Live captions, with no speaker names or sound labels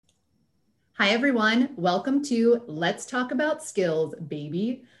Hi, everyone. Welcome to Let's Talk About Skills,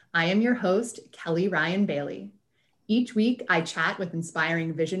 baby. I am your host, Kelly Ryan Bailey. Each week, I chat with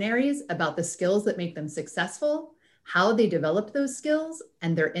inspiring visionaries about the skills that make them successful, how they developed those skills,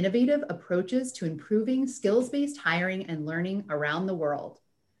 and their innovative approaches to improving skills-based hiring and learning around the world.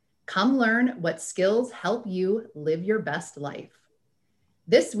 Come learn what skills help you live your best life.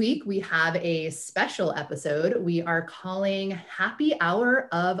 This week, we have a special episode we are calling Happy Hour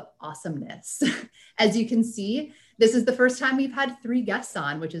of Awesomeness. As you can see, this is the first time we've had 3 guests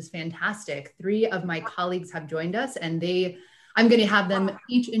on, which is fantastic. 3 of my colleagues have joined us, and I'm going to have them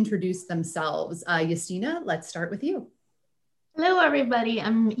each introduce themselves. Justina, let's start with you. Hello, everybody.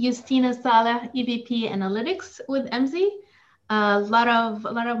 I'm Justina Sala, EVP Analytics with MZ. A lot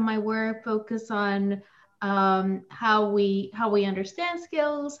of my work focus on how we understand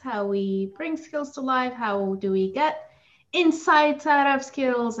skills, how we bring skills to life, how do we get insights out of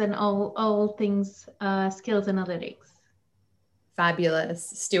skills, and all things skills analytics. Fabulous.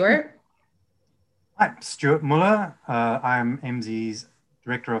 Stuart? Hi, Stuart Muller. I'm MZ's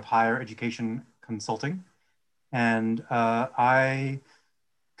Director of Higher Education Consulting, and I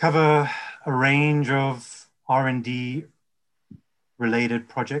cover a range of R&D related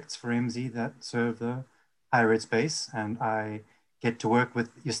projects for MZ that serve the higher ed space, and I get to work with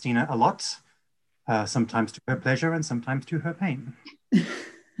Justina a lot, sometimes to her pleasure and sometimes to her pain.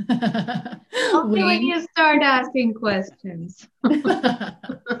 Only when you start asking questions.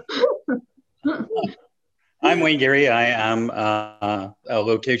 I'm Wayne Geary. I am a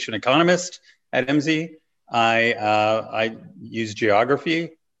location economist at MZ. I use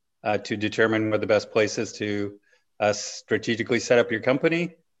geography to determine where the best places to strategically set up your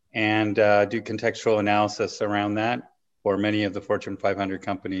company and do contextual analysis around that for many of the Fortune 500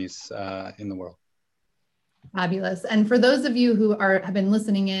 companies in the world. Fabulous. And for those of you who have been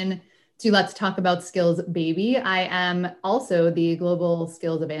listening in to Let's Talk About Skills, baby, I am also the Global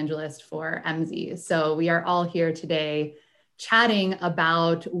Skills Evangelist for MZ. So we are all here today chatting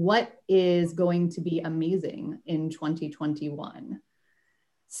about what is going to be amazing in 2021.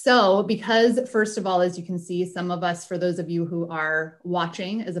 So because first of all, as you can see, some of us, for those of you who are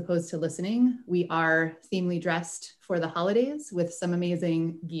watching as opposed to listening, we are themely dressed for the holidays with some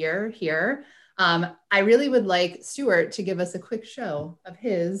amazing gear here. I really would like Stuart to give us a quick show of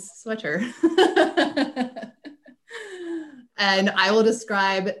his sweater. And I will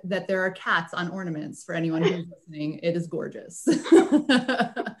describe that there are cats on ornaments for anyone who's listening. It is gorgeous.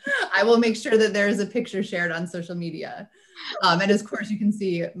 I will make sure that there is a picture shared on social media. And of course, you can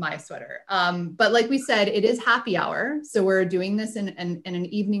see my sweater. But like we said, it is happy hour. So we're doing this in an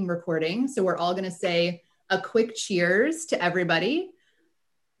evening recording. So we're all going to say a quick cheers to everybody.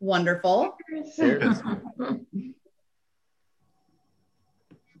 Wonderful. Cheers.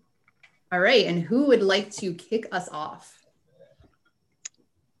 All right. And who would like to kick us off?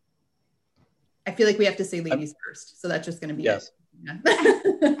 I feel like we have to say ladies first. So that's just going to be yes.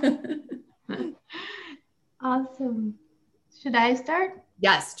 it. Yeah. Awesome. Should I start?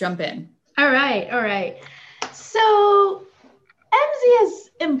 Yes, jump in. All right. So MZ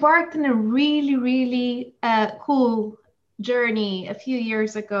has embarked on a really cool journey a few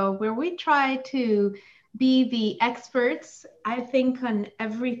years ago where we tried to be the experts, I think, on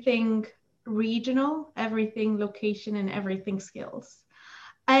everything regional, everything location, and everything skills.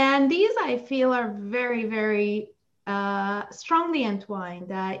 And these, I feel, are very strongly entwined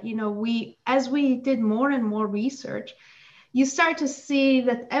that, as we did more and more research, you start to see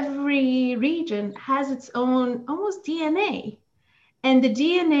that every region has its own almost DNA. And the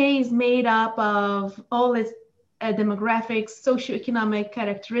DNA is made up of all its demographics, socioeconomic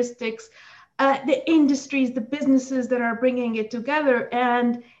characteristics, the industries, the businesses that are bringing it together.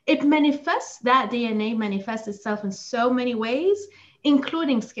 And that DNA manifests itself in so many ways,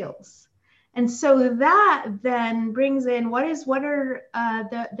 including skills. And so that then brings in what is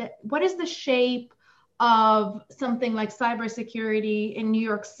the shape of something like cybersecurity in New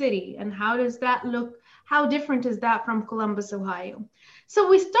York City, and how does that look? How different is that from Columbus, Ohio? So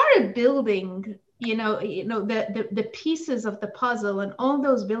we started building, the pieces of the puzzle, and all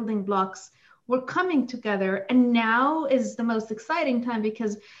those building blocks were coming together. And now is the most exciting time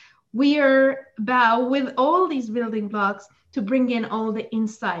because we are about, with all these building blocks, to bring in all the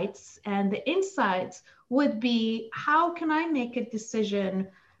insights. And the insights would be, how can I make a decision,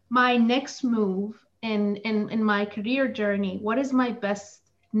 my next move in my career journey? What is my best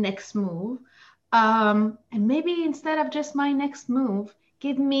next move? And maybe instead of just my next move,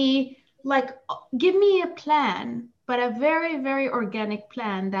 give me a plan, but a very organic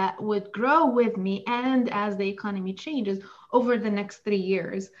plan that would grow with me and as the economy changes over the next 3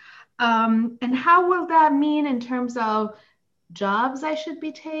 years. And how will that mean in terms of jobs I should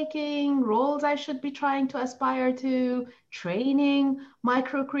be taking, roles I should be trying to aspire to, training,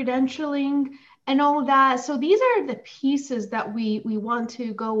 micro-credentialing, and all that. So these are the pieces that we want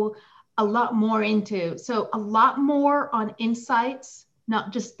to go a lot more into. So a lot more on insights,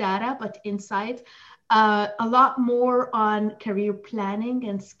 not just data, but insights. A lot more on career planning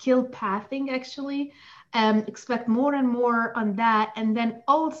and skill pathing, actually. Expect more and more on that. And then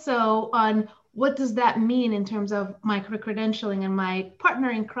also on what does that mean in terms of micro-credentialing, and my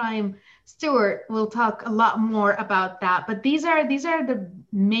partner in crime, Stuart, will talk a lot more about that. But these are the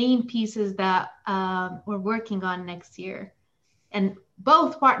main pieces that we're working on next year. And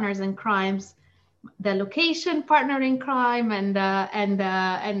both partners in crimes, the location partner in crime and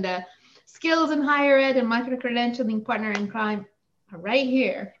the skills in higher ed and micro-credentialing partner in crime are right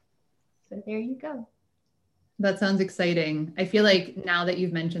here. So there you go. That sounds exciting. I feel like now that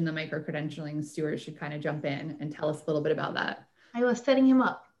you've mentioned the micro-credentialing, Stuart should kind of jump in and tell us a little bit about that. I was setting him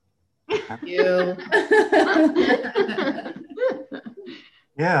up. You.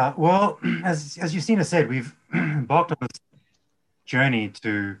 Yeah, well, as Justina said, we've embarked on this journey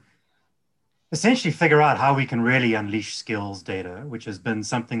to essentially figure out how we can really unleash skills data, which has been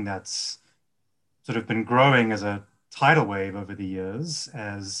something that's sort of been growing as a tidal wave over the years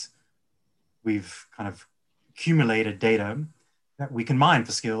as we've kind of accumulated data that we can mine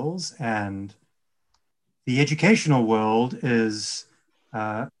for skills. And the educational world is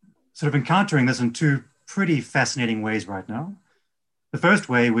sort of encountering this in two pretty fascinating ways right now. The first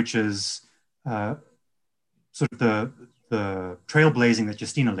way, which is sort of the trailblazing that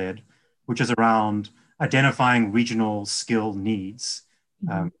Justina led, which is around identifying regional skill needs,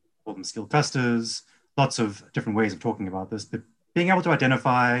 call them skill clusters, lots of different ways of talking about this, but being able to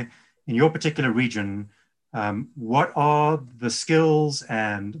identify in your particular region, what are the skills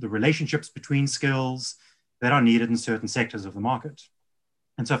and the relationships between skills that are needed in certain sectors of the market.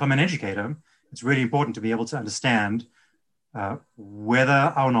 And so if I'm an educator, it's really important to be able to understand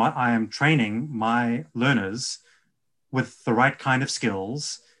whether or not I am training my learners with the right kind of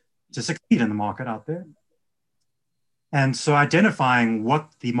skills to succeed in the market out there. And so identifying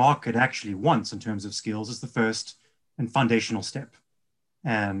what the market actually wants in terms of skills is the first and foundational step.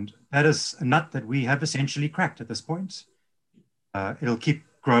 And that is a nut that we have essentially cracked at this point. It'll keep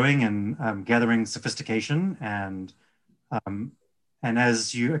growing and gathering sophistication. And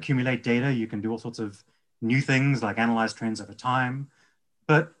as you accumulate data, you can do all sorts of new things like analyze trends over time.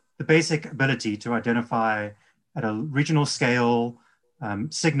 But the basic ability to identify at a regional scale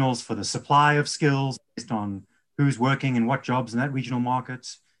signals for the supply of skills based on who's working in what jobs in that regional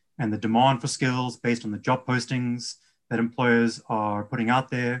market, and the demand for skills based on the job postings that employers are putting out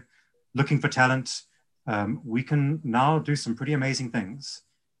there, looking for talent, we can now do some pretty amazing things.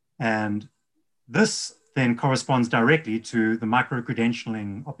 And this then corresponds directly to the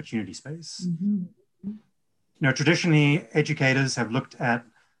micro-credentialing opportunity space. You know, traditionally, educators have looked at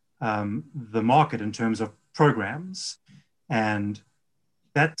the market in terms of programs, and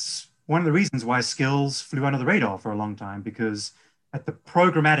that's one of the reasons why skills flew under the radar for a long time, because at the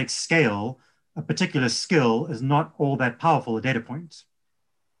programmatic scale, a particular skill is not all that powerful a data point.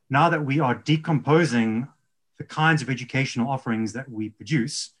 Now that we are decomposing the kinds of educational offerings that we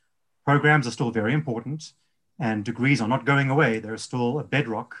produce, programs are still very important and degrees are not going away. They're still a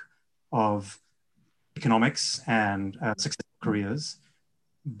bedrock of economics and successful careers.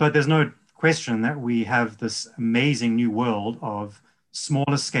 But there's no question that we have this amazing new world of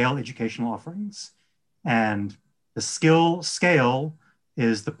smaller scale educational offerings. And the skill scale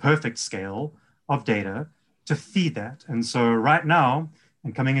is the perfect scale of data to feed that. And so right now,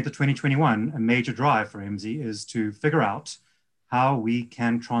 and coming into 2021, a major drive for MZ is to figure out how we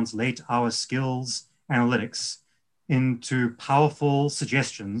can translate our skills analytics into powerful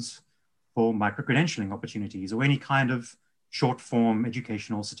suggestions for micro-credentialing opportunities or any kind of short form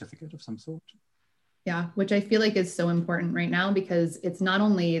educational certificate of some sort. Yeah, which I feel like is so important right now, because it's not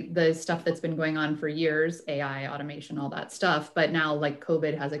only the stuff that's been going on for years, AI, automation, all that stuff, but now like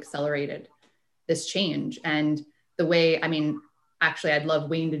COVID has accelerated this change. And the way, I mean, actually, I'd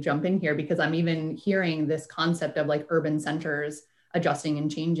love Wayne to jump in here, because I'm even hearing this concept of like urban centers adjusting and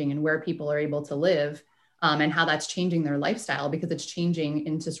changing and where people are able to live, and how that's changing their lifestyle, because it's changing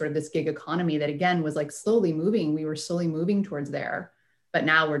into sort of this gig economy that again was like slowly moving. We were slowly moving towards there, but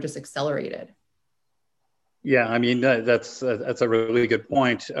now we're just accelerated. Yeah, I mean, that's a really good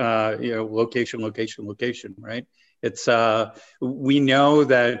point. Location, right? It's we know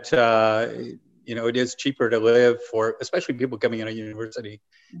that it is cheaper to live for, especially people coming out of university,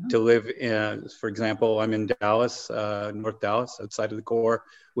 to live in, for example, I'm in Dallas, North Dallas, outside of the core,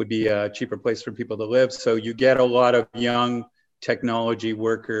 would be a cheaper place for people to live. So you get a lot of young technology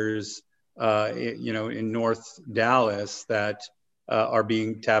workers, in North Dallas that are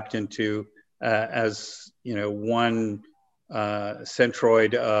being tapped into as, one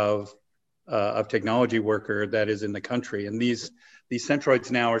centroid of technology worker that is in the country. And these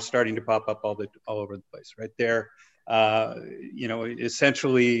centroids now are starting to pop up all over the place, right there.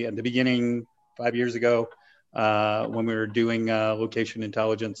 Essentially at the beginning, 5 years ago, when we were doing location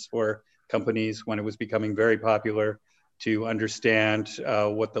intelligence for companies, when it was becoming very popular to understand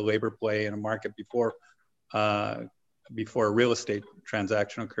what the labor play in a market before a real estate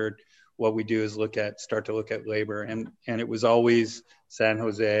transaction occurred, what we do is start to look at labor, and it was always San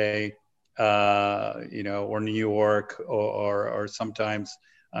Jose, or New York, or sometimes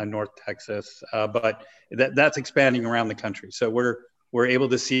North Texas, but that's expanding around the country. So we're able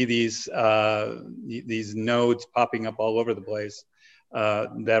to see these nodes popping up all over the place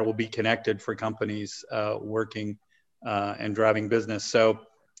that will be connected for companies working and driving business. So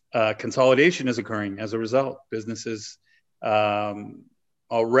consolidation is occurring as a result. Businesses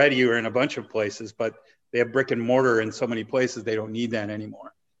already are in a bunch of places, but they have brick and mortar in so many places they don't need that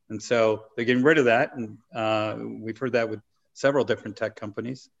anymore. And so they're getting rid of that. And we've heard that with several different tech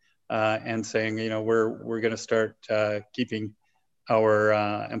companies and saying, we're going to start keeping our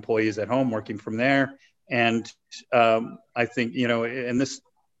employees at home, working from there. And I think, and this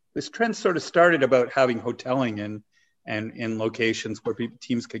trend sort of started about having hoteling and in locations where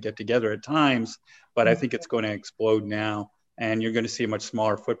teams could get together at times, but I think it's going to explode now. And you're going to see a much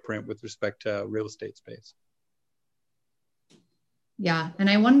smaller footprint with respect to real estate space. Yeah. And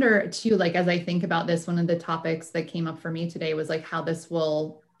I wonder too, like, as I think about this, one of the topics that came up for me today was like how this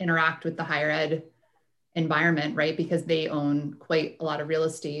will interact with the higher ed environment, right? Because they own quite a lot of real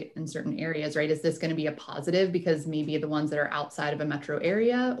estate in certain areas, right? Is this going to be a positive because maybe the ones that are outside of a metro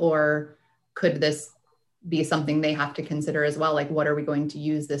area, or could this be something they have to consider as well? Like, what are we going to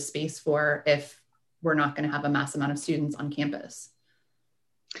use this space for if we're not going to have a mass amount of students on campus?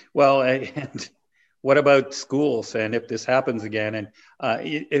 Well, and what about schools? And if this happens again, and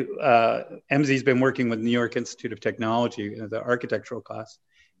MZ's been working with New York Institute of Technology, the architectural class,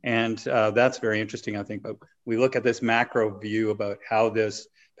 and that's very interesting, I think. But we look at this macro view about how this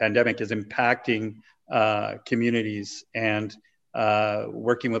pandemic is impacting communities, and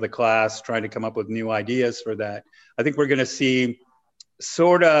working with a class, trying to come up with new ideas for that. I think we're going to see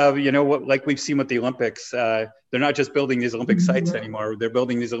sort of, what, like we've seen with the Olympics, they're not just building these Olympic sites anymore. They're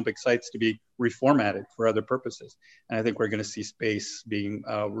building these Olympic sites to be reformatted for other purposes. And I think we're going to see space being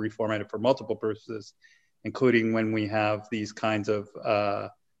reformatted for multiple purposes, including when we have these kinds of,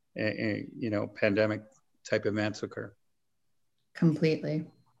 pandemic type events occur. Completely.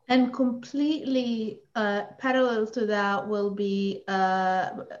 And completely parallel to that will be,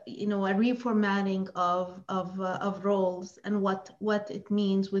 a reformatting of roles and what it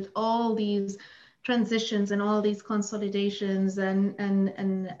means with all these transitions and all these consolidations, and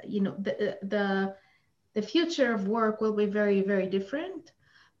the future of work will be very, very different.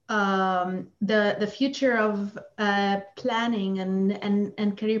 The future of planning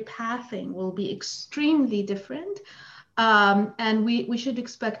and career pathing will be extremely different. And we should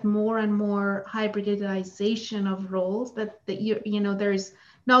expect more and more hybridization of roles, that there's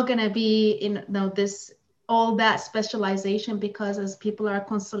not going to be all that specialization, because as people are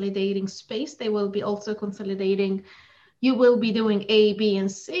consolidating space, they will be also consolidating. You will be doing A, B,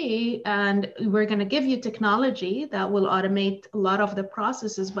 and C, and we're going to give you technology that will automate a lot of the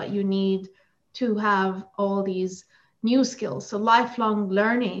processes, but you need to have all these new skills. So lifelong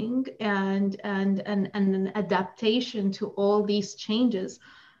learning and an adaptation to all these changes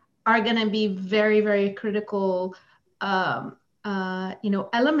are going to be very, very critical,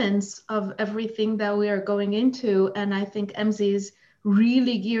 elements of everything that we are going into. And I think MZ is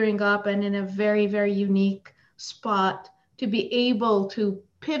really gearing up and in a very, very unique spot to be able to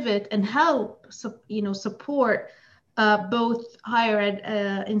pivot and help, support both higher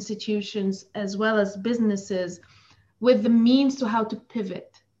ed institutions as well as businesses with the means to how to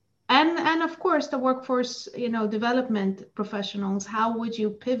pivot. And of course, the workforce, development professionals, how would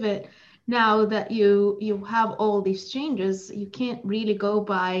you pivot now that you have all these changes? You can't really go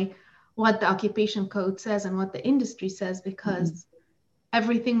by what the occupation code says and what the industry says, because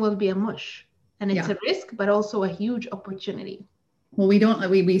everything will be a mush. And it's a risk, but also a huge opportunity. Well,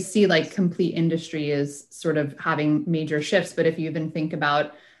 we see like complete industry is sort of having major shifts, but if you even think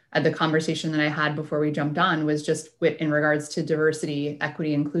about The conversation that I had before we jumped on was just in regards to diversity,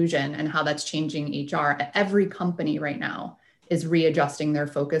 equity, inclusion, and how that's changing HR. Every company right now is readjusting their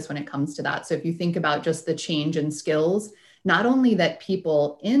focus when it comes to that. So if you think about just the change in skills, not only that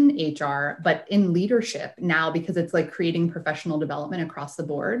people in HR, but in leadership now, because it's like creating professional development across the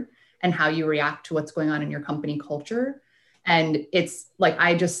board and how you react to what's going on in your company culture. And it's like,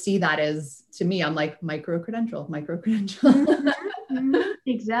 I just see that as, to me, I'm like micro-credential.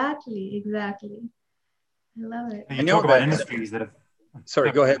 Exactly. I love it. You talk about industries that have...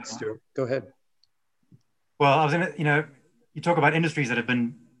 Sorry, go ahead, Stuart. Go ahead. Well, I was going to, you talk about industries that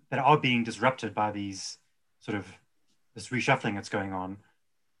are being disrupted by these sort of this reshuffling that's going on.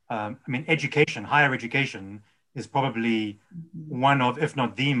 I mean, higher education is probably one of, if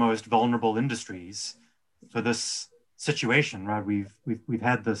not the most vulnerable industries for this situation, right? We've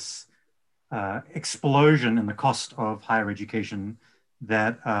had this explosion in the cost of higher education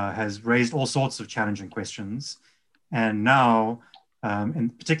that has raised all sorts of challenging questions. And now,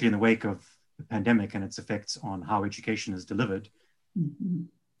 and particularly in the wake of the pandemic and its effects on how education is delivered,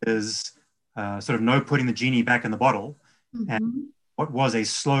 is sort of no putting the genie back in the bottle. And what was a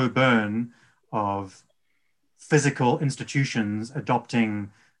slow burn of physical institutions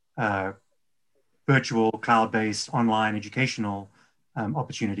adopting virtual, cloud-based, online educational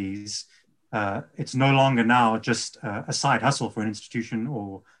opportunities, it's no longer now just a side hustle for an institution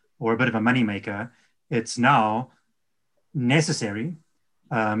or a bit of a moneymaker. It's now necessary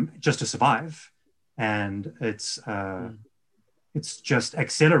just to survive. And it's just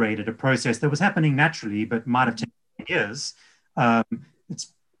accelerated a process that was happening naturally, but might have taken years.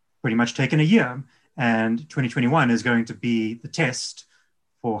 It's pretty much taken a year. And 2021 is going to be the test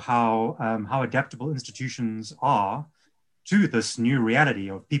for how adaptable institutions are to this new reality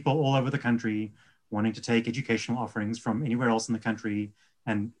of people all over the country wanting to take educational offerings from anywhere else in the country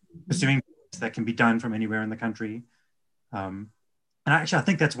and pursuing that can be done from anywhere in the country. And actually, I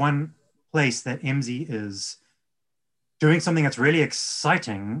think that's one place that EMSI is doing something that's really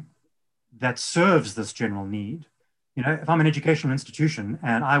exciting that serves this general need. If I'm an educational institution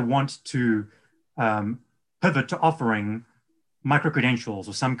and I want to pivot to offering micro-credentials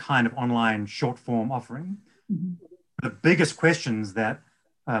or some kind of online short-form offering, the biggest questions that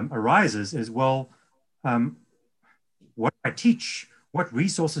arises is, well, what do I teach? What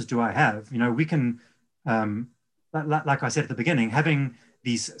resources do I have? We can, like I said at the beginning, having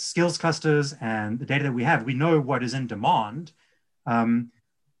these skills clusters and the data that we have, we know what is in demand,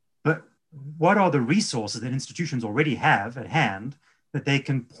 but what are the resources that institutions already have at hand that they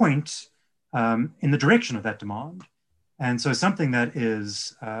can point in the direction of that demand? And so something that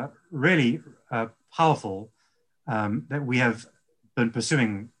is really powerful that we have been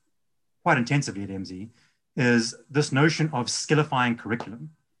pursuing quite intensively at EMSI is this notion of skillifying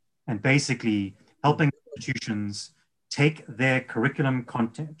curriculum and basically helping institutions take their curriculum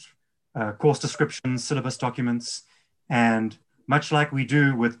content, course descriptions, syllabus documents, and much like we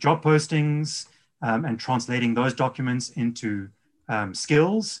do with job postings and translating those documents into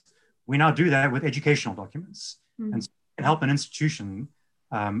skills, we now do that with educational documents. And so we can help an institution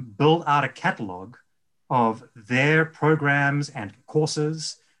build out a catalog of their programs and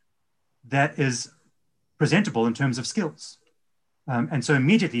courses that is presentable in terms of skills. And so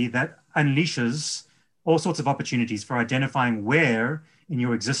immediately that unleashes all sorts of opportunities for identifying where in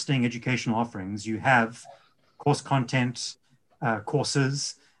your existing educational offerings you have course content,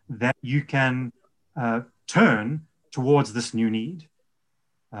 courses that you can turn towards this new need.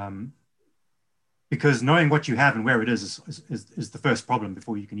 Because knowing what you have and where it is the first problem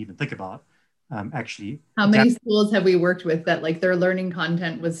before you can even think about actually. How many schools have we worked with that like their learning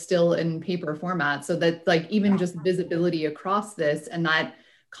content was still in paper format? So that like even just visibility across this and that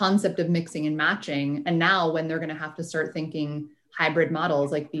concept of mixing and matching. And now when they're going to have to start thinking hybrid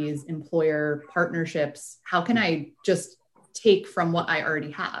models like these employer partnerships, how can I just take from what I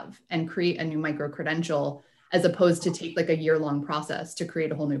already have and create a new micro-credential as opposed to take like a year-long process to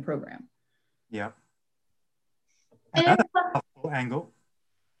create a whole new program? Yeah. Another powerful angle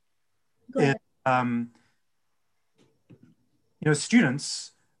is,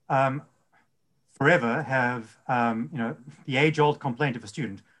 students forever have, the age-old complaint of a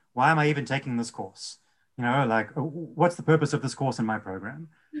student, why am I even taking this course? What's the purpose of this course in my program?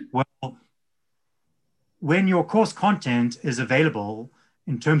 Well, when your course content is available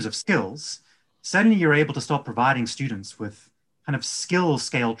in terms of skills, suddenly you're able to start providing students with kind of skill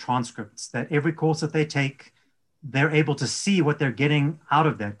scale transcripts that every course that they take, they're able to see what they're getting out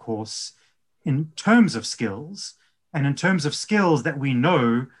of that course in terms of skills and in terms of skills that we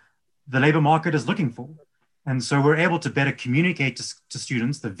know the labor market is looking for. And so we're able to better communicate to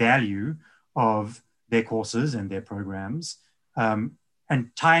students the value of their courses and their programs, and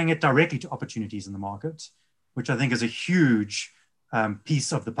tying it directly to opportunities in the market, which I think is a huge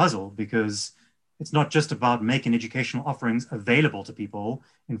piece of the puzzle, because it's not just about making educational offerings available to people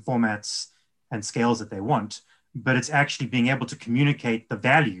in formats and scales that they want, but it's actually being able to communicate the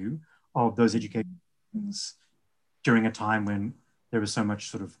value of those educations during a time when there was so much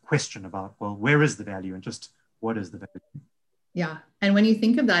sort of question about, well, where is the value and just what is the value? Yeah. And when you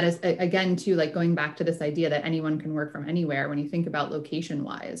think of that as, again, too, like going back to this idea that anyone can work from anywhere, when you think about location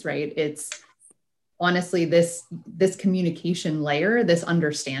wise, right? It's honestly, this communication layer, this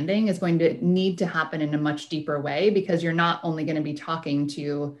understanding is going to need to happen in a much deeper way, because you're not only going to be talking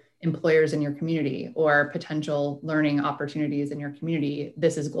to employers in your community or potential learning opportunities in your community.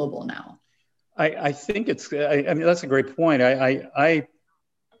 This is global now. I think it's, I mean, that's a great point. I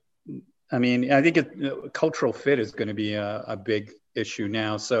mean, I think cultural fit is going to be a big issue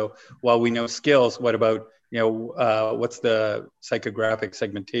now. So while we know skills, what about, what's the psychographic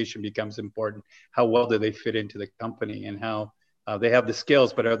segmentation becomes important? How well do they fit into the company, and how they have the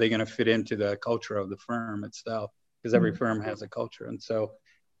skills, but are they going to fit into the culture of the firm itself? Because every firm has a culture. And so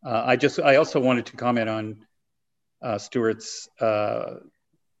I also wanted to comment on Stuart's,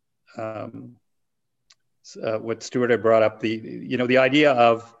 what Stuart had brought up, the idea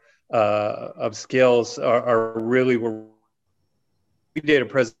of skills are really, we did a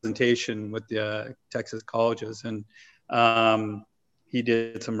presentation with the Texas colleges, and he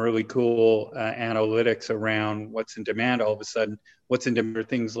did some really cool analytics around what's in demand all of a sudden. What's in demand are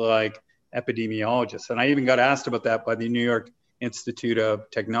things like epidemiologists. And I even got asked about that by the New York Institute of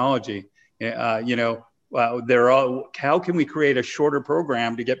Technology. How can we create a shorter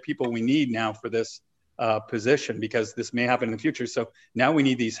program to get people we need now for this position, because this may happen in the future. So now we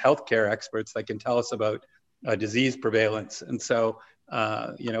need these healthcare experts that can tell us about disease prevalence. And so,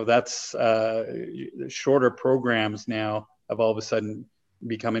 that's shorter programs now have all of a sudden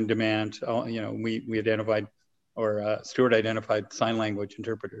become in demand. We identified, or Stuart identified, sign language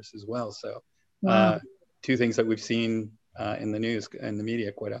interpreters as well. So two things that we've seen in the news and the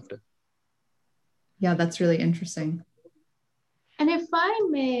media quite often. Yeah, that's really interesting. And if I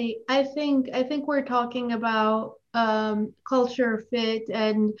may, I think we're talking about culture fit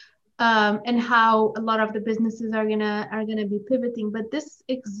and how a lot of the businesses are gonna be pivoting. But this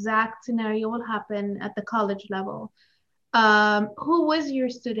exact scenario will happen at the college level. Who was your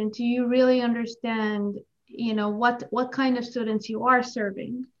student? Do you really understand, what kind of students you are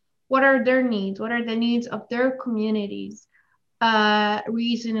serving? What are their needs? What are the needs of their communities?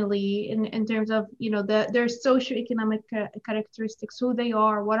 Regionally, in terms of their socioeconomic characteristics, who they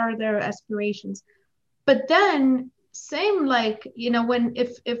are, what are their aspirations. But then same, like when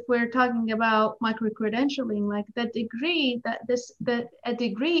if we're talking about micro-credentialing, like the degree a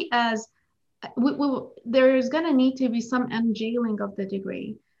degree as there's gonna need to be some unjailing of the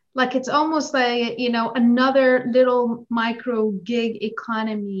degree. Like it's almost like another little micro gig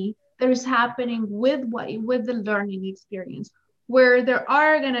economy that is happening with the learning experience, where there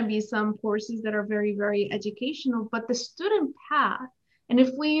are going to be some courses that are very, very educational, but the student path, and if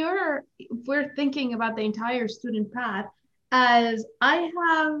we're thinking about the entire student path as I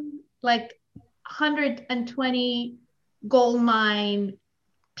have like 120 gold mine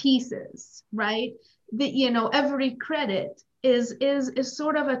pieces, right? That every credit is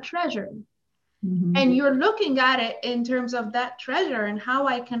sort of a treasure. Mm-hmm. And you're looking at it in terms of that treasure and how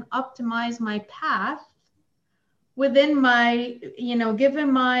I can optimize my path within my,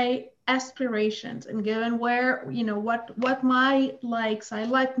 given my aspirations and given where, what my likes. I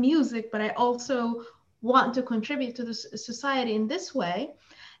like music, but I also want to contribute to the society in this way.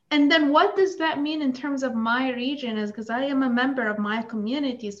 And then what does that mean in terms of my region? Is because I am a member of my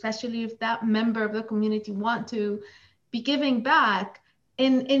community, especially if that member of the community want to be giving back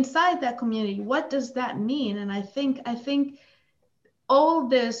inside that community. What does that mean? And I think all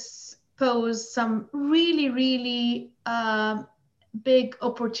this pose some really, really big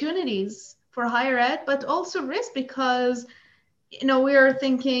opportunities for higher ed, but also risk, because we are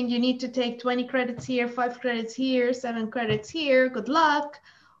thinking you need to take 20 credits here, 5 credits here, 7 credits here, good luck.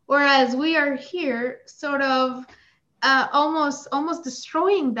 Whereas we are here sort of almost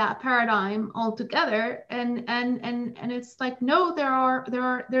destroying that paradigm altogether. And it's like, no,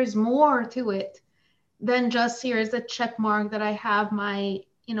 there's more to it than just here's a check mark that I have my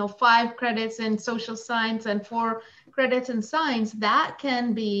 5 credits in social science and 4 credits in science. That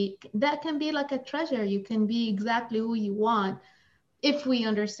can be like a treasure. You can be exactly who you want if we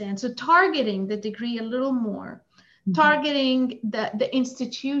understand. So targeting the degree a little more, targeting the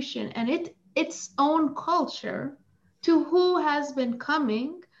institution, and its own culture to who has been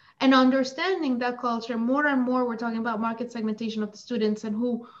coming and understanding that culture more and more. We're talking about market segmentation of the students and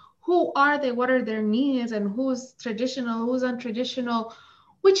who are they, what are their needs, and who's traditional, who's untraditional,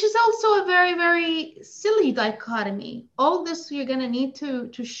 which is also a very, very silly dichotomy. All this you're going to need to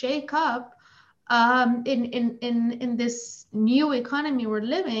shake up in this new economy we're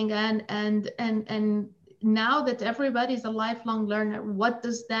living, and now that everybody's a lifelong learner, what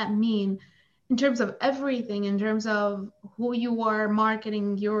does that mean in terms of everything, in terms of who you are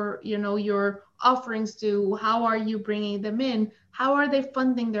marketing your offerings to, how are you bringing them in, how are they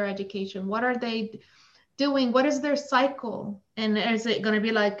funding their education, what are they doing, what is their cycle, and is it going to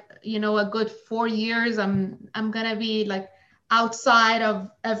be like a good 4 years, I'm going to be like outside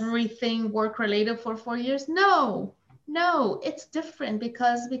of everything work related for 4 years? No, it's different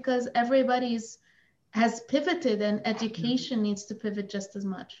because everybody's has pivoted, and education needs to pivot just as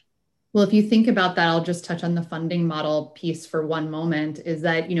much. Well, if you think about that, I'll just touch on the funding model piece for one moment, is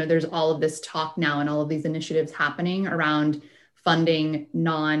that, there's all of this talk now and all of these initiatives happening around funding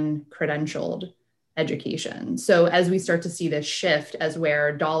non-credentialed education. So as we start to see this shift as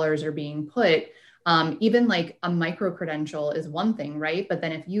where dollars are being put, even like a micro-credential is one thing, right? But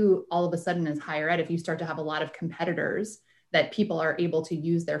then if you all of a sudden as higher ed, if you start to have a lot of competitors that people are able to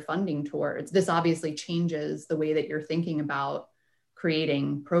use their funding towards, this obviously changes the way that you're thinking about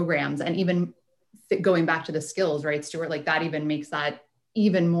creating programs. And even going back to the skills, right, Stuart, like that even makes that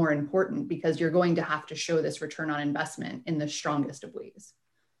even more important, because you're going to have to show this return on investment in the strongest of ways.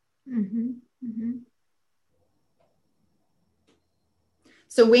 Mm-hmm. Mm-hmm.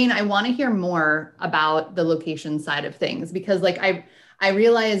 So Wayne, I want to hear more about the location side of things, because like I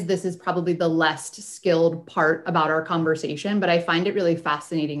realize this is probably the less skilled part about our conversation, but I find it really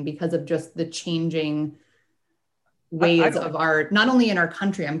fascinating because of just the changing ways of our, not only in our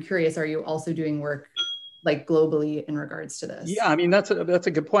country. I'm curious, are you also doing work like globally in regards to this? Yeah, I mean, that's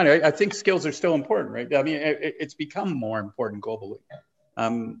a good point. I think skills are still important, right? I mean, it's become more important globally.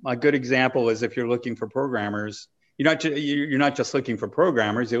 A good example is if you're looking for programmers, you're not just looking for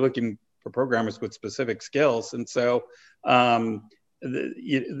programmers, you're looking for programmers with specific skills. And so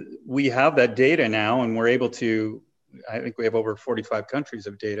we have that data now, and we're able to, I think we have over 45 countries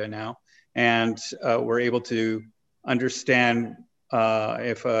of data now, and we're able to understand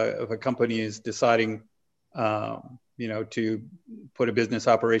if a company is deciding, to put a business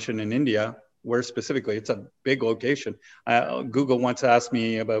operation in India, where specifically. It's a big location. Google once asked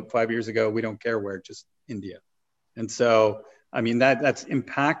me about 5 years ago, we don't care where, just India. And so, I mean, that's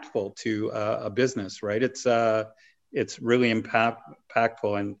impactful to a business, right? It's really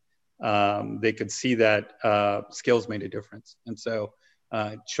impactful, and they could see that skills made a difference. And so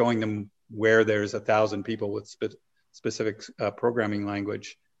showing them where there's 1,000 people with specific programming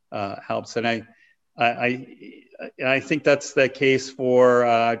language helps. And I think that's the case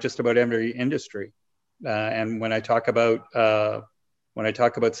for just about every industry. And when I talk about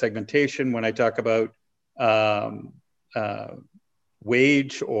segmentation, when I talk about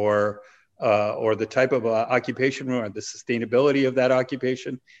wage or the type of occupation or the sustainability of that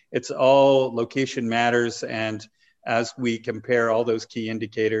occupation, it's all location matters. And as we compare all those key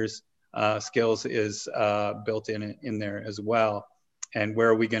indicators, skills is built in there as well. And where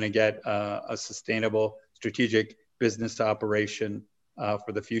are we going to get a sustainable, strategic business operation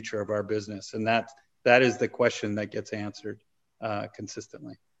for the future of our business? And that is the question that gets answered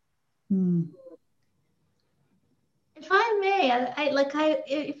consistently. If I may,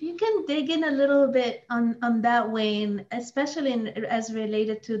 if you can dig in a little bit on that, Wayne, especially as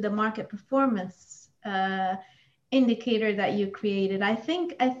related to the market performance indicator that you created. I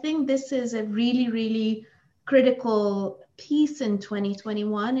think this is a really, really critical piece in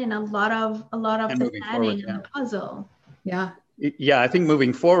 2021 and a lot of the planning and the puzzle. Yeah, I think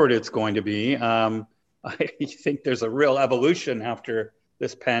moving forward it's going to be. I think there's a real evolution after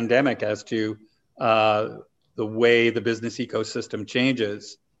this pandemic as to the way the business ecosystem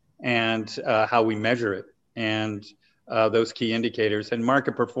changes and how we measure it, and those key indicators. And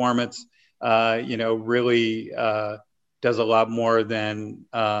market performance really does a lot more than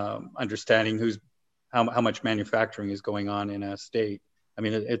understanding how much manufacturing is going on in a state. I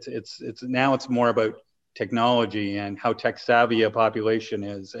mean, it's more about technology and how tech savvy a population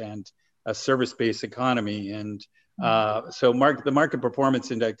is, and a service-based economy. And so the market performance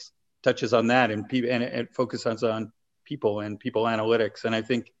index touches on that, and it focuses on people and people analytics. And I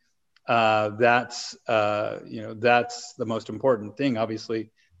think that's the most important thing, obviously,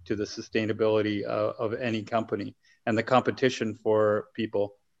 to the sustainability of any company, and the competition for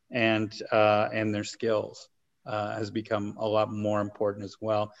people and their skills. has become a lot more important as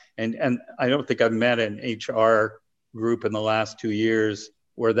well. And I don't think I've met an HR group in the last 2 years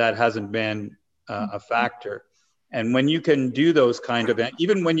where that hasn't been a factor. And when you can do those kind of,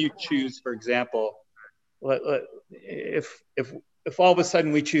 even when you choose, for example, if all of a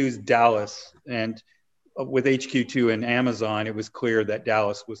sudden we choose Dallas, and with HQ2 and Amazon, it was clear that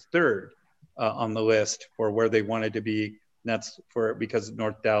Dallas was third on the list for where they wanted to be. And that's because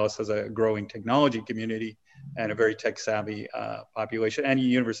North Dallas has a growing technology community and a very tech savvy population, and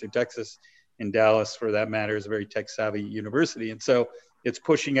University of Texas in Dallas, for that matter, is a very tech savvy university. And so it's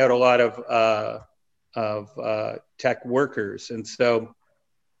pushing out a lot of tech workers. And so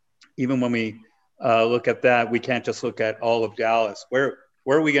even when we look at that, we can't just look at all of Dallas. Where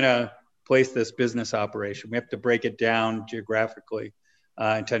are we going to place this business operation? We have to break it down geographically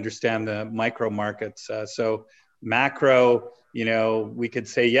and to understand the micro markets. So macro, we could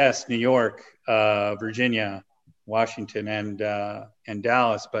say, yes, New York, Virginia, Washington, and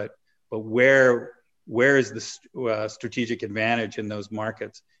Dallas, but where is the strategic advantage in those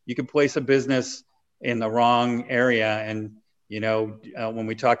markets? You can place a business in the wrong area, and when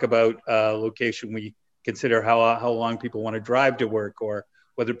we talk about location, we consider how long people want to drive to work, or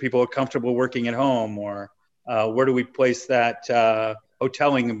whether people are comfortable working at home, or where do we place that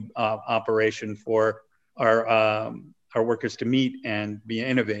hoteling operation for our workers to meet and be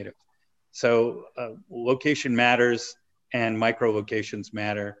innovative. So location matters, and micro locations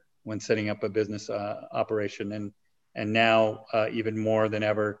matter when setting up a business operation, and now even more than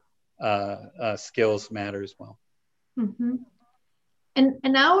ever, skills matter as well. Mm-hmm.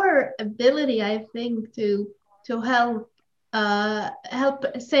 And our ability, I think, to help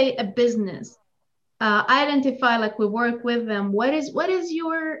say a business identify, like we work with them, what is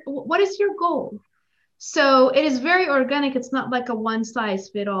your goal? So it is very organic. It's not like a one size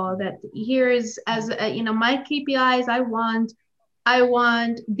fit all, that here is, as my KPIs, I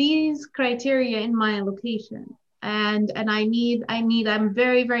want these criteria in my location. And I'm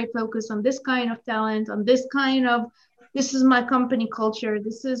very, very focused on this kind of talent, on this is my company culture.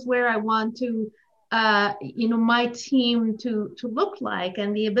 This is where I want to, my team to look like,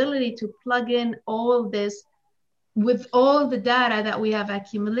 and the ability to plug in all this with all the data that we have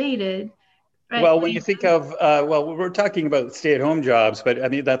accumulated. Right. Well, when you think of, we're talking about stay-at-home jobs, but I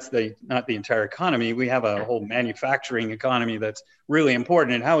mean, that's not the entire economy. We have a whole manufacturing economy that's really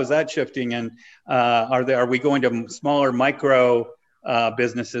important. And how is that shifting? And are we going to smaller micro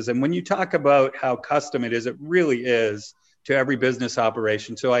businesses? And when you talk about how custom it really is to every business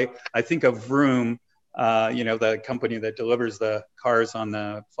operation. So I think of Vroom, the company that delivers the cars on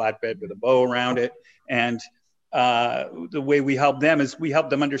the flatbed with a bow around it. And the way we help them is we help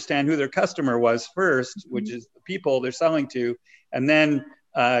them understand who their customer was first, which is the people they're selling to, and then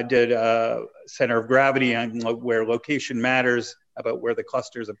did a center of gravity on where location matters, about where the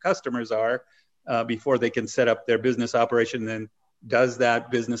clusters of customers are before they can set up their business operation. Then does that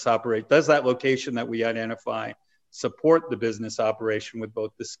location that we identify support the business operation with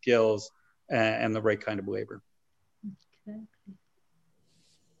both the skills and the right kind of labor?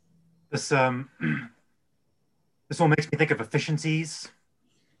 This all makes me think of efficiencies,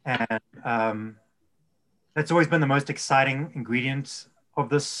 and that's always been the most exciting ingredient of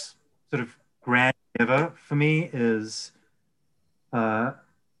this sort of grand endeavor for me is, and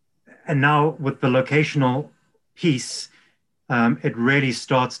now with the locational piece, it really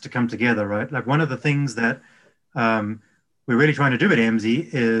starts to come together, right? Like one of the things that we're really trying to do at MZ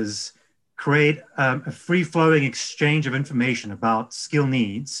is create a free-flowing exchange of information about skill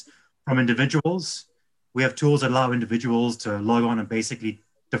needs from individuals. We have tools that allow individuals to log on and basically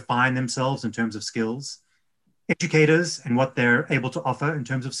define themselves in terms of skills, educators and what they're able to offer in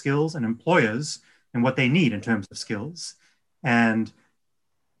terms of skills, and employers and what they need in terms of skills. And,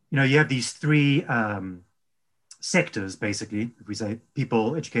 you have these three sectors, basically, if we say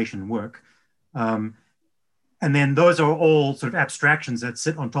people, education, and work. And then those are all sort of abstractions that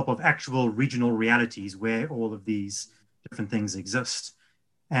sit on top of actual regional realities where all of these different things exist.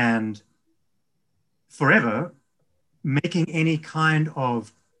 And forever, making any kind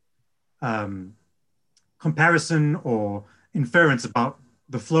of comparison or inference about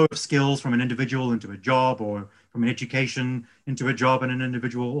the flow of skills from an individual into a job, or from an education into a job and an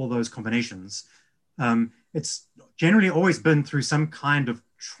individual, all those combinations. It's generally always been through some kind of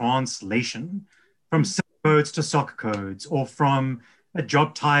translation from SIP codes to SOC codes, or from a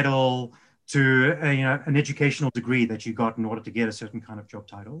job title to an educational degree that you got in order to get a certain kind of job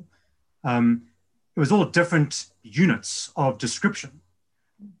title. It was all different units of description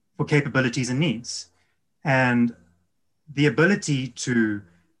for capabilities and needs. And the ability to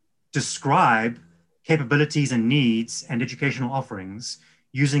describe capabilities and needs and educational offerings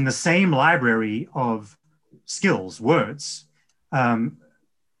using the same library of skills, words,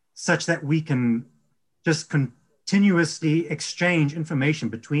 such that we can just continuously exchange information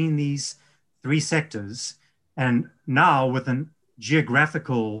between these three sectors. And now with a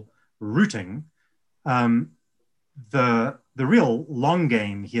geographical routing, the real long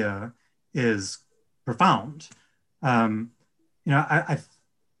game here is profound. There's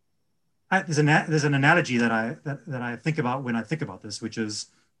an analogy that I think about when I think about this, which is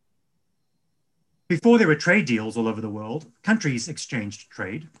before there were trade deals all over the world, countries exchanged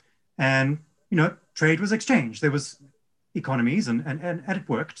trade, and trade was exchanged. There was economies, and it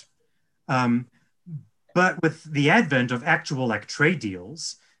worked. But with the advent of actual trade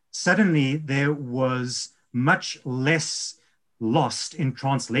deals, suddenly there was much less lost in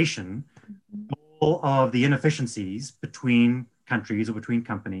translation, all of the inefficiencies between countries or between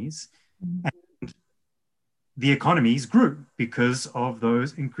companies. And the economies grew because of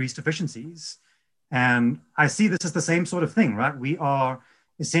those increased efficiencies. And I see this as the same sort of thing, right? We are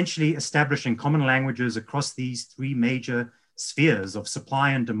essentially establishing common languages across these three major spheres of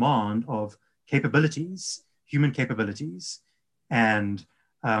supply and demand of capabilities, human capabilities, and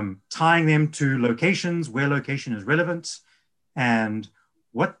tying them to locations where location is relevant. And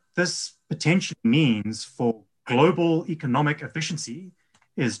what this potentially means for global economic efficiency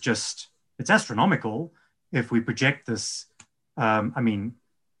is it's astronomical if we project this,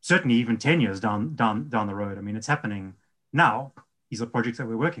 certainly even 10 years down the road. I mean, it's happening now. These are projects that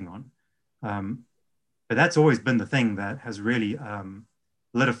we're working on. But that's always been the thing that has really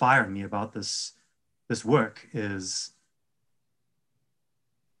lit a fire in me about this work, is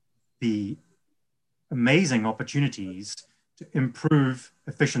the amazing opportunities to improve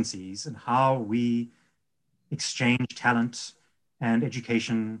efficiencies and how we exchange talent and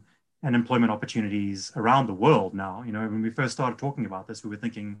education and employment opportunities around the world now. When we first started talking about this, we were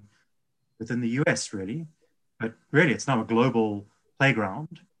thinking within the US, really. But really, it's now a global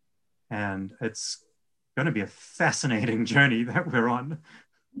playground. And it's going to be a fascinating journey that we're on.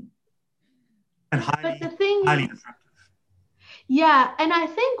 And highly disruptive. Yeah, and I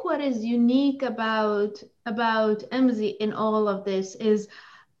think what is unique about EMSI in all of this is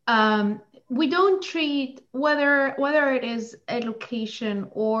we don't treat whether it is education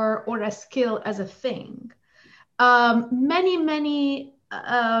or a skill as a thing. Many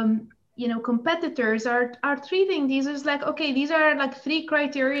competitors are treating these as okay, these are 3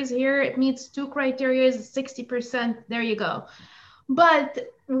 criteria here. It meets 2 criteria, 60%. There you go.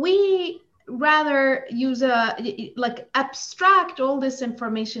 But we rather use abstract all this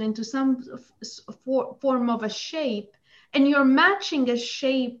information into some form of a shape, and you're matching a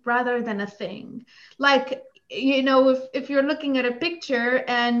shape rather than a thing. If you're looking at a picture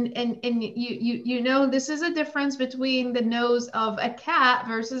and this is a difference between the nose of a cat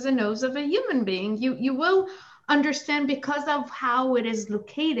versus a nose of a human being, you will understand because of how it is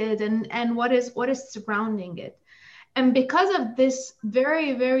located and what is surrounding it. And because of this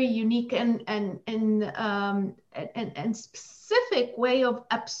very, very unique and specific way of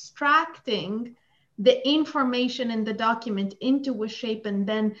abstracting the information in the document into a shape and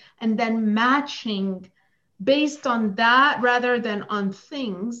then matching based on that rather than on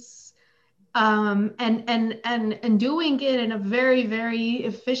things, and doing it in a very, very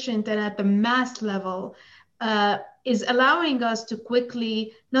efficient and at the mass level, is allowing us to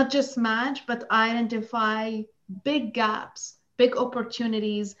quickly not just match but identify big gaps, big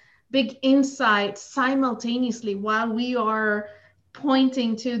opportunities, big insights simultaneously while we are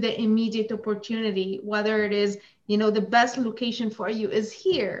pointing to the immediate opportunity, whether it is, the best location for you is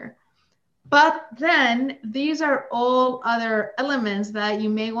here. But then these are all other elements that you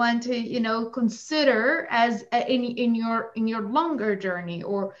may want to, consider as in your longer journey,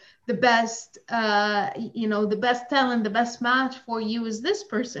 or the best, the best talent, the best match for you is this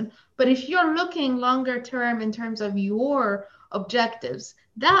person. But if you're looking longer term in terms of your objectives,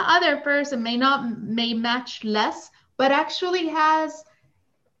 that other person may match less, but actually has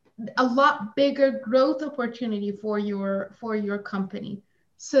a lot bigger growth opportunity for your company.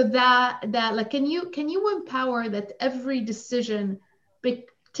 So that can you empower that every decision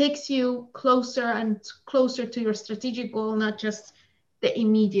takes you closer and closer to your strategic goal, not just the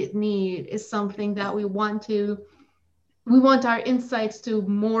immediate need, is something that we want our insights to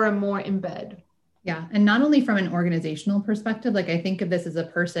more and more embed. Yeah. And not only from an organizational perspective, I think of this as a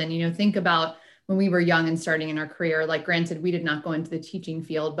person, think about when we were young and starting in our career. Granted, we did not go into the teaching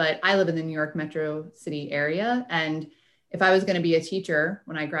field, but I live in the New York metro city area. And if I was going to be a teacher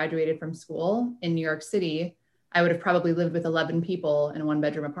when I graduated from school in New York City, I would have probably lived with 11 people in a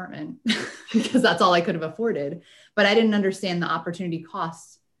 1-bedroom apartment because that's all I could have afforded. But I didn't understand the opportunity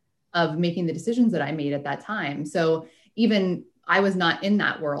costs of making the decisions that I made at that time. So even I was not in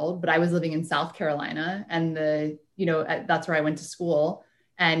that world, but I was living in South Carolina, and that's where I went to school.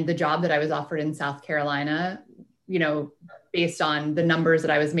 And the job that I was offered in South Carolina, based on the numbers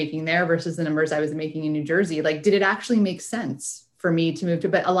that I was making there versus the numbers I was making in New Jersey, like, did it actually make sense for me to move to?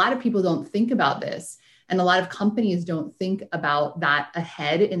 But a lot of people don't think about this. And a lot of companies don't think about that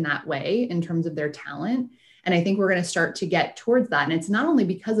ahead in that way in terms of their talent. And I think we're going to start to get towards that. And it's not only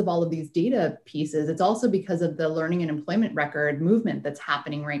because of all of these data pieces, it's also because of the learning and employment record movement that's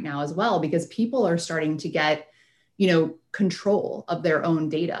happening right now as well, because people are starting to get, control of their own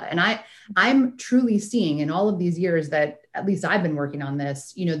data. And I'm truly seeing in all of these years that at least I've been working on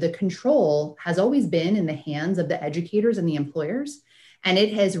this, the control has always been in the hands of the educators and the employers. And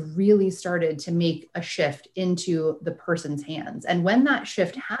it has really started to make a shift into the person's hands. And when that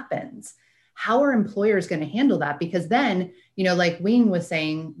shift happens, how are employers going to handle that? Because then, like Wayne was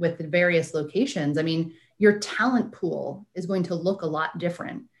saying with the various locations, I mean, your talent pool is going to look a lot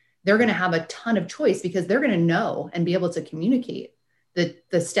different. They're going to have a ton of choice because they're going to know and be able to communicate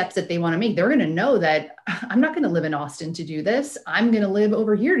the steps that they want to make. They're going to know that I'm not going to live in Austin to do this. I'm going to live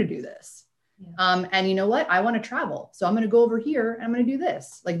over here to do this. Yeah. And you know what? I want to travel. So I'm going to go over here and I'm going to do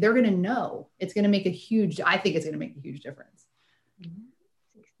this. Like, they're going to know. It's going to make I think it's going to make a huge difference.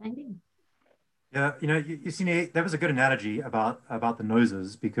 It's exciting. Yeah, Yesenia, that was a good analogy about the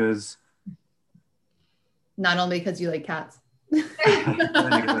noses, because not only because you like cats. Should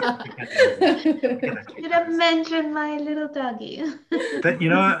have mentioned my little doggy. But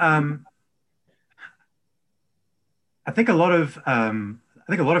I think a lot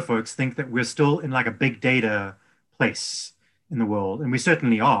of folks think that we're still in like a big data place in the world, and we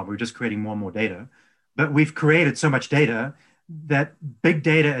certainly are. We're just creating more and more data, but we've created so much data that big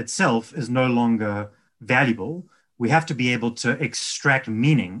data itself is no longer valuable. We have to be able to extract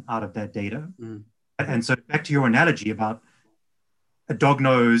meaning out of that data. Mm. And so back to your analogy about a dog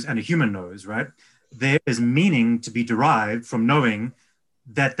nose and a human nose, right? There is meaning to be derived from knowing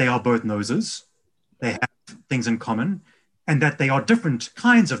that they are both noses, they have things in common, and that they are different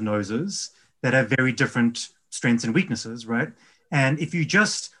kinds of noses that have very different strengths and weaknesses, right? And if you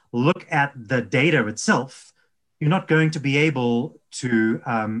just look at the data itself, you're not going to be able to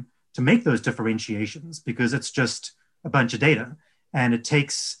make those differentiations, because it's just a bunch of data, and it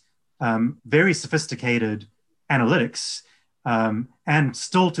takes very sophisticated analytics and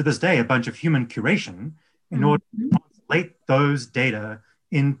still to this day a bunch of human curation in order to translate those data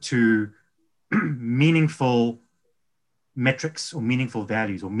into meaningful metrics or meaningful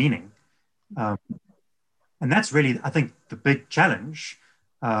values or meaning. And that's really, I think, the big challenge,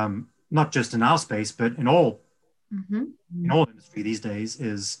 not just in our space, but in all industry these days,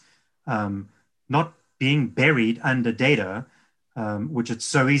 is not being buried under data, which it's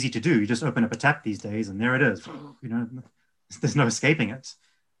so easy to do. You just open up a tap these days and there it is. There's no escaping it.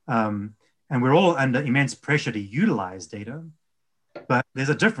 And we're all under immense pressure to utilize data, but there's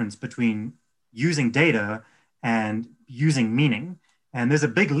a difference between using data and using meaning. And there's a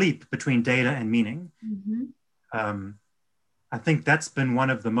big leap between data and meaning. Mm-hmm. I think that's been one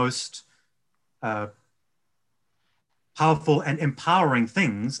of the most powerful and empowering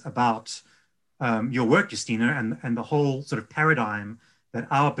things about your work, Justina, and the whole sort of paradigm that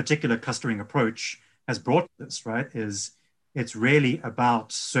our particular clustering approach has brought to this, right? It's really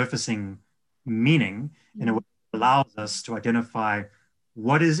about surfacing meaning in a way that allows us to identify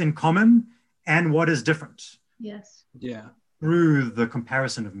what is in common and what is different. Yes. Yeah. Through the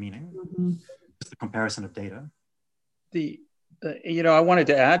comparison of meaning, the comparison of data. I wanted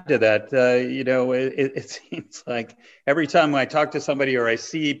to add to that. It seems like every time I talk to somebody or I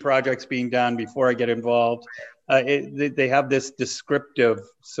see projects being done before I get involved, they have this descriptive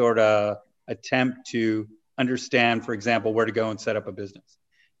sort of attempt to understand, for example, where to go and set up a business,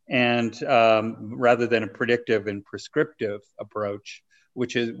 and rather than a predictive and prescriptive approach,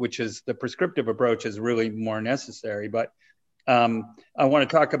 which is the prescriptive approach is really more necessary. But I want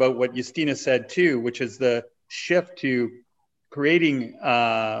to talk about what Justina said too, which is the shift to creating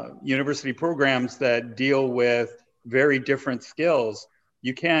university programs that deal with very different skills.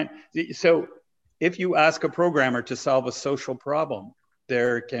 So if you ask a programmer to solve a social problem,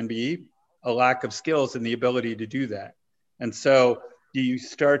 there can be a lack of skills and the ability to do that. And so you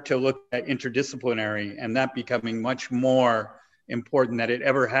start to look at interdisciplinary, and that becoming much more important than it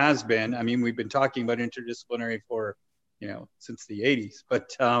ever has been. I mean, we've been talking about interdisciplinary for, since the 80s,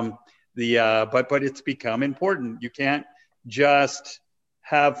 but it's become important. You can't just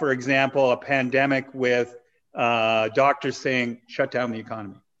have, for example, a pandemic with doctors saying, shut down the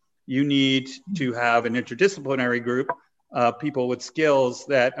economy. You need to have an interdisciplinary group, people with skills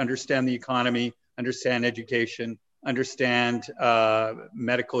that understand the economy, understand education, understand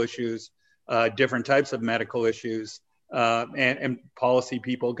medical issues, different types of medical issues, and policy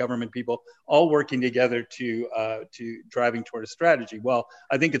people, government people, all working together to driving toward a strategy. Well,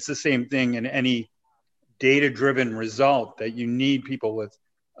 I think it's the same thing in any data-driven result, that you need people with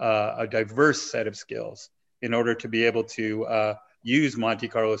a diverse set of skills in order to be able to use Monte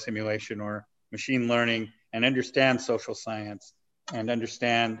Carlo simulation or machine learning and understand social science and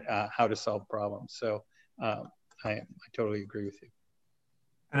understand how to solve problems. So I totally agree with you.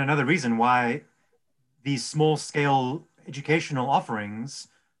 And another reason why these small scale educational offerings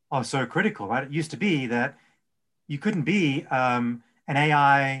are so critical, right? It used to be that you couldn't be an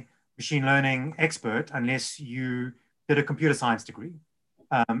AI machine learning expert unless you did a computer science degree.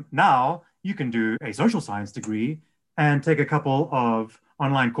 Now you can do a social science degree and take a couple of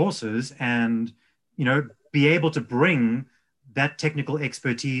online courses and, be able to bring that technical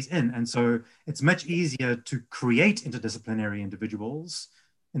expertise in. And so it's much easier to create interdisciplinary individuals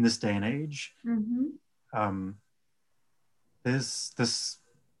in this day and age. Mm-hmm. There's this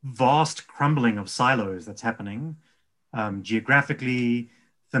vast crumbling of silos that's happening geographically,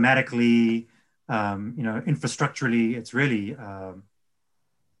 thematically, infrastructurally. It's really,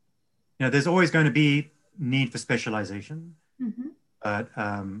 there's always going to be need for specialization, Mm-hmm. but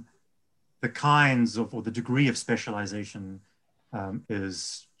the kinds of, or the degree of specialization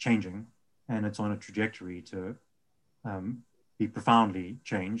is changing, and it's on a trajectory to be profoundly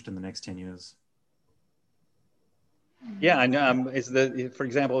changed in the next 10 years. Yeah, and for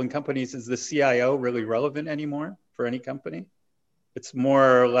example, in companies, is the CIO really relevant anymore for any company? It's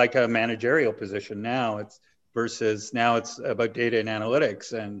more like a managerial position now. It's about data and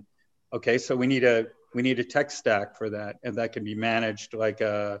analytics, and okay, so we need a tech stack for that, and that can be managed like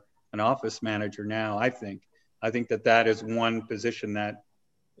an office manager now. I think that is one position that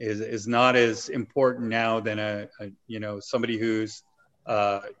is not as important now than somebody who's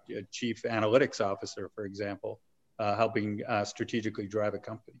a chief analytics officer, for example, helping strategically drive a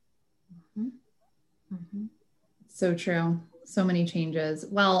company. Mm-hmm. Mm-hmm. So true. So many changes.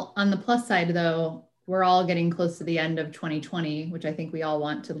 Well, on the plus side, though, we're all getting close to the end of 2020, which I think we all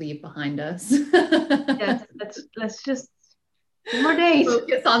want to leave behind us. Yes, let's just 2 more days.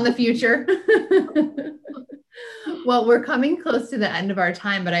 Focus on the future. Well, we're coming close to the end of our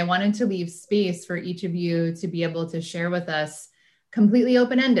time, but I wanted to leave space for each of you to be able to share with us, completely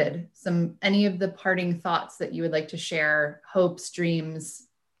open-ended, any of the parting thoughts that you would like to share, hopes, dreams,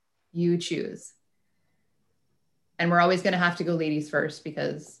 you choose. And we're always going to have to go ladies first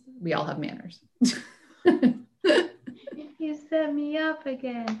because we all have manners. You set me up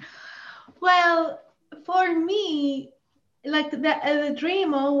again. Well, for me, like the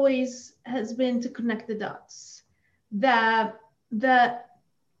dream always has been to connect the dots.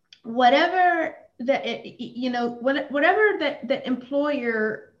 Whatever the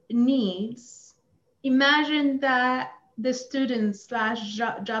employer needs, imagine that the student /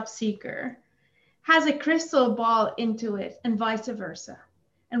 job seeker has a crystal ball into it, and vice versa.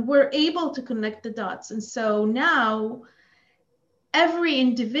 And we're able to connect the dots. And so now every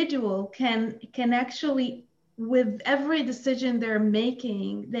individual can actually, with every decision they're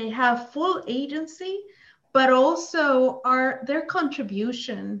making, they have full agency, but also their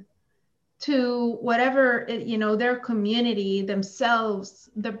contribution to whatever, their community, themselves,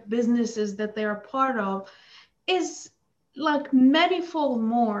 the businesses that they're a part of, is like manyfold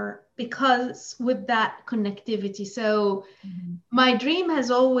more because with that connectivity. So my dream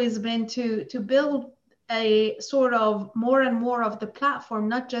has always been to build a sort of more and more of the platform,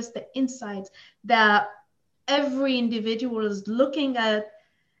 not just the insights, that every individual is looking at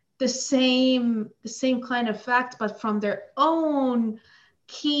the same kind of facts, but from their own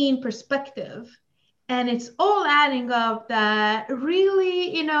keen perspective. And it's all adding up that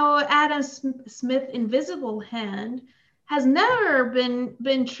really, Adam Smith invisible hand has never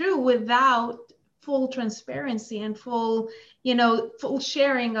been true without full transparency and full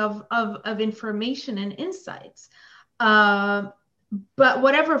sharing of information and insights. But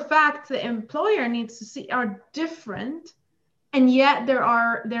whatever facts the employer needs to see are different, and yet there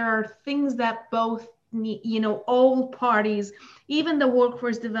are things that both need, all parties, even the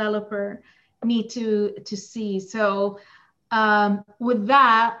workforce developer, need to see. So with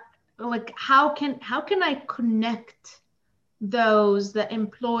that, like how can I connect the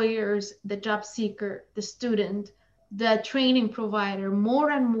employers, the job seeker, the student, the training provider, more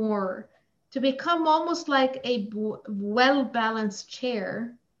and more, to become almost like a well-balanced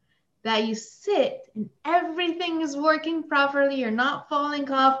chair that you sit and everything is working properly, you're not falling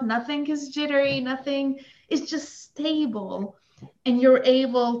off, nothing is jittery, nothing is just stable, and you're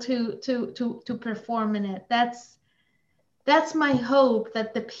able to perform in it. That's my hope,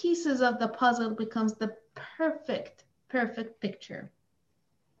 that the pieces of the puzzle becomes the perfect picture.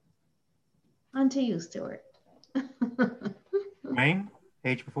 On to you, Stuart. Wayne,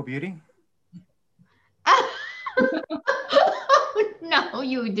 Age Before Beauty? No,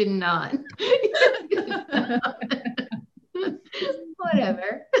 you did not.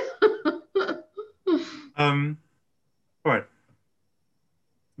 Whatever. All right.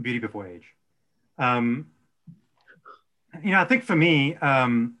 Beauty Before Age. I think for me,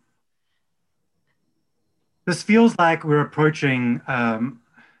 this feels like we're approaching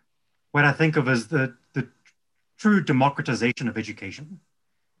what I think of as the true democratization of education.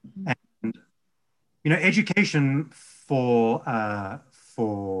 And, education for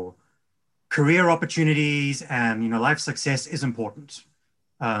career opportunities and, life success is important.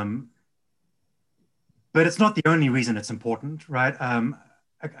 But it's not the only reason it's important, right?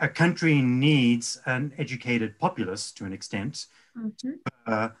 A country needs an educated populace to an extent,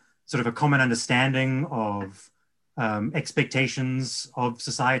 sort of a common understanding of expectations of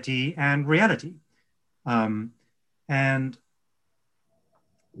society and reality. And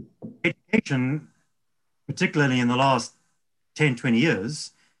education, particularly in the last 10, 20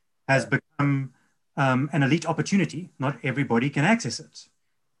 years, has become an elite opportunity. Not everybody can access it.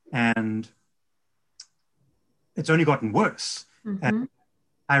 And it's only gotten worse. And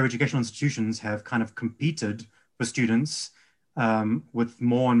higher educational institutions have kind of competed for students with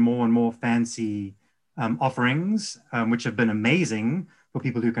more and more fancy offerings, which have been amazing for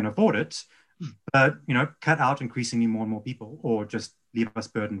people who can afford it, but cut out increasingly more and more people, or just leave us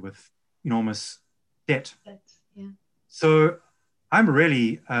burdened with enormous debt. So I'm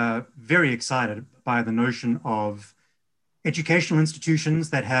really very excited by the notion of educational institutions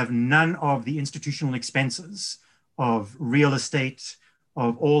that have none of the institutional expenses of real estate,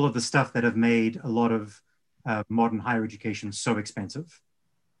 of all of the stuff that have made a lot of modern higher education so expensive.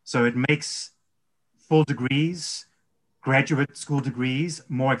 So it makes full degrees, graduate school degrees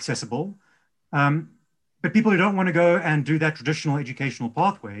more accessible. But people who don't want to go and do that traditional educational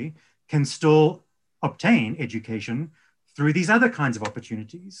pathway can still obtain education through these other kinds of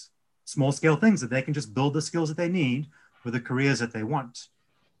opportunities, small scale things that they can just build the skills that they need for the careers that they want.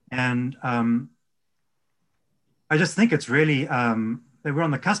 And I just think it's really, that we're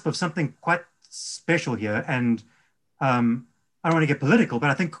on the cusp of something quite special here. And I don't want to get political, but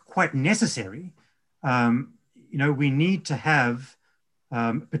I think quite necessary. We need to have,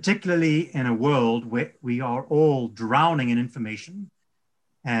 particularly in a world where we are all drowning in information,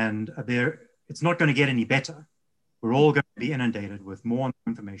 and it's not going to get any better. We're all going to be inundated with more and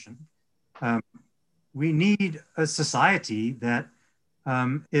more information. We need a society that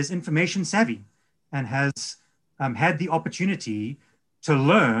is information savvy and has had the opportunity to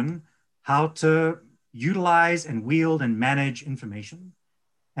learn how to utilize and wield and manage information.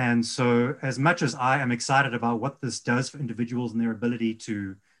 And so as much as I am excited about what this does for individuals and their ability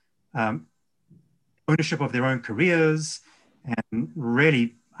to ownership of their own careers and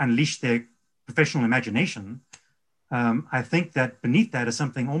really unleash their professional imagination, I think that beneath that is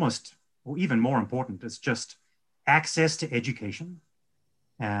something almost, or even more important. It's just access to education.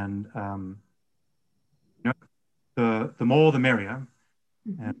 And the more, the merrier.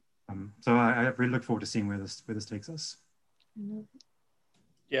 And so I really look forward to seeing where this takes us.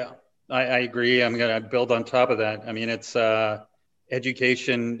 Yeah, I agree. I'm going to build on top of that. I mean, it's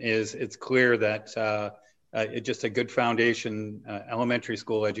education it's clear that just a good foundation, elementary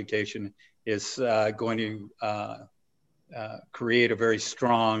school education is going to create a very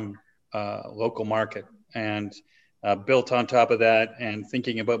strong local market. And built on top of that, and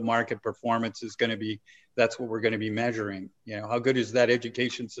thinking about market performance is going to be, that's what we're going to be measuring. How good is that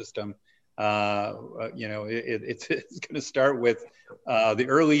education system? It's going to start with the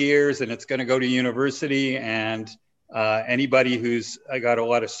early years, and it's going to go to university, and anybody who's got a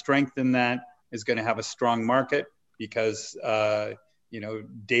lot of strength in that is going to have a strong market, because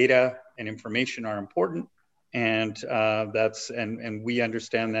data and information are important, and and we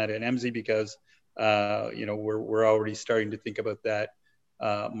understand that at EMSI, because we're already starting to think about that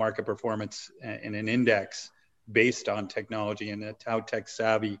market performance in an index based on technology, and how tech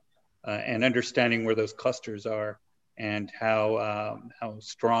savvy and understanding where those clusters are and how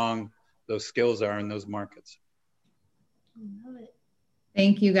strong those skills are in those markets. I love it.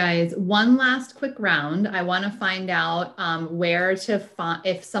 Thank you, guys. One last quick round. I want to find out where to find,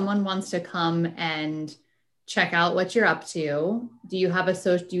 if someone wants to come and check out what you're up to. Do you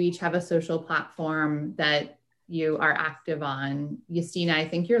each have a social platform that you are active on? Justina, I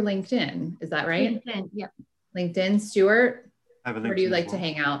think you're LinkedIn. Is that right? LinkedIn, yeah. LinkedIn. Stuart, where do you like to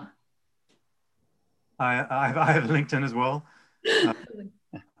hang out? I have LinkedIn as well. I'm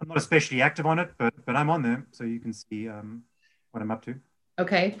not especially active on it, but I'm on there, so you can see what I'm up to.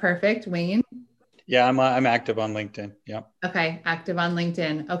 Okay, perfect. Wayne? Yeah, I'm active on LinkedIn. Yeah. Okay, active on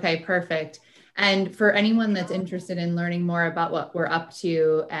LinkedIn. Okay, perfect. And for anyone that's interested in learning more about what we're up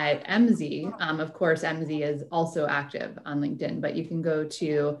to at MZ, of course, MZ is also active on LinkedIn, but you can go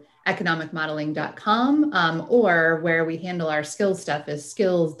to economicmodeling.com or where we handle our skills stuff is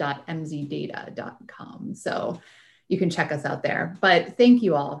skills.mzdata.com. So you can check us out there. But thank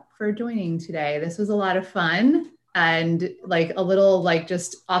you all for joining today. This was a lot of fun and like a little like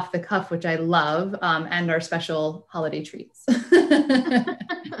just off the cuff, which I love, and our special holiday treats.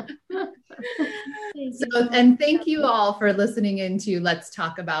 And thank you all for listening into Let's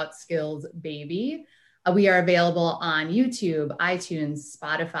Talk About Skills Baby. We are available on YouTube, iTunes,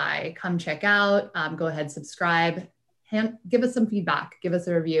 Spotify. Come check out, go ahead, subscribe, give us some feedback, give us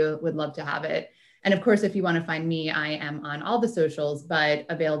a review. Would love to have it. And of course, if you want to find me, I am on all the socials, but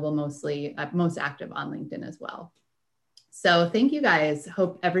available mostly, most active on LinkedIn as well. So thank you guys.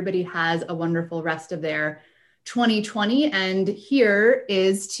 Hope everybody has a wonderful rest of their 2020. And here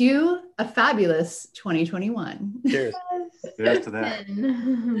is to a fabulous 2021. Cheers. Cheers to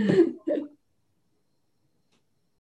that.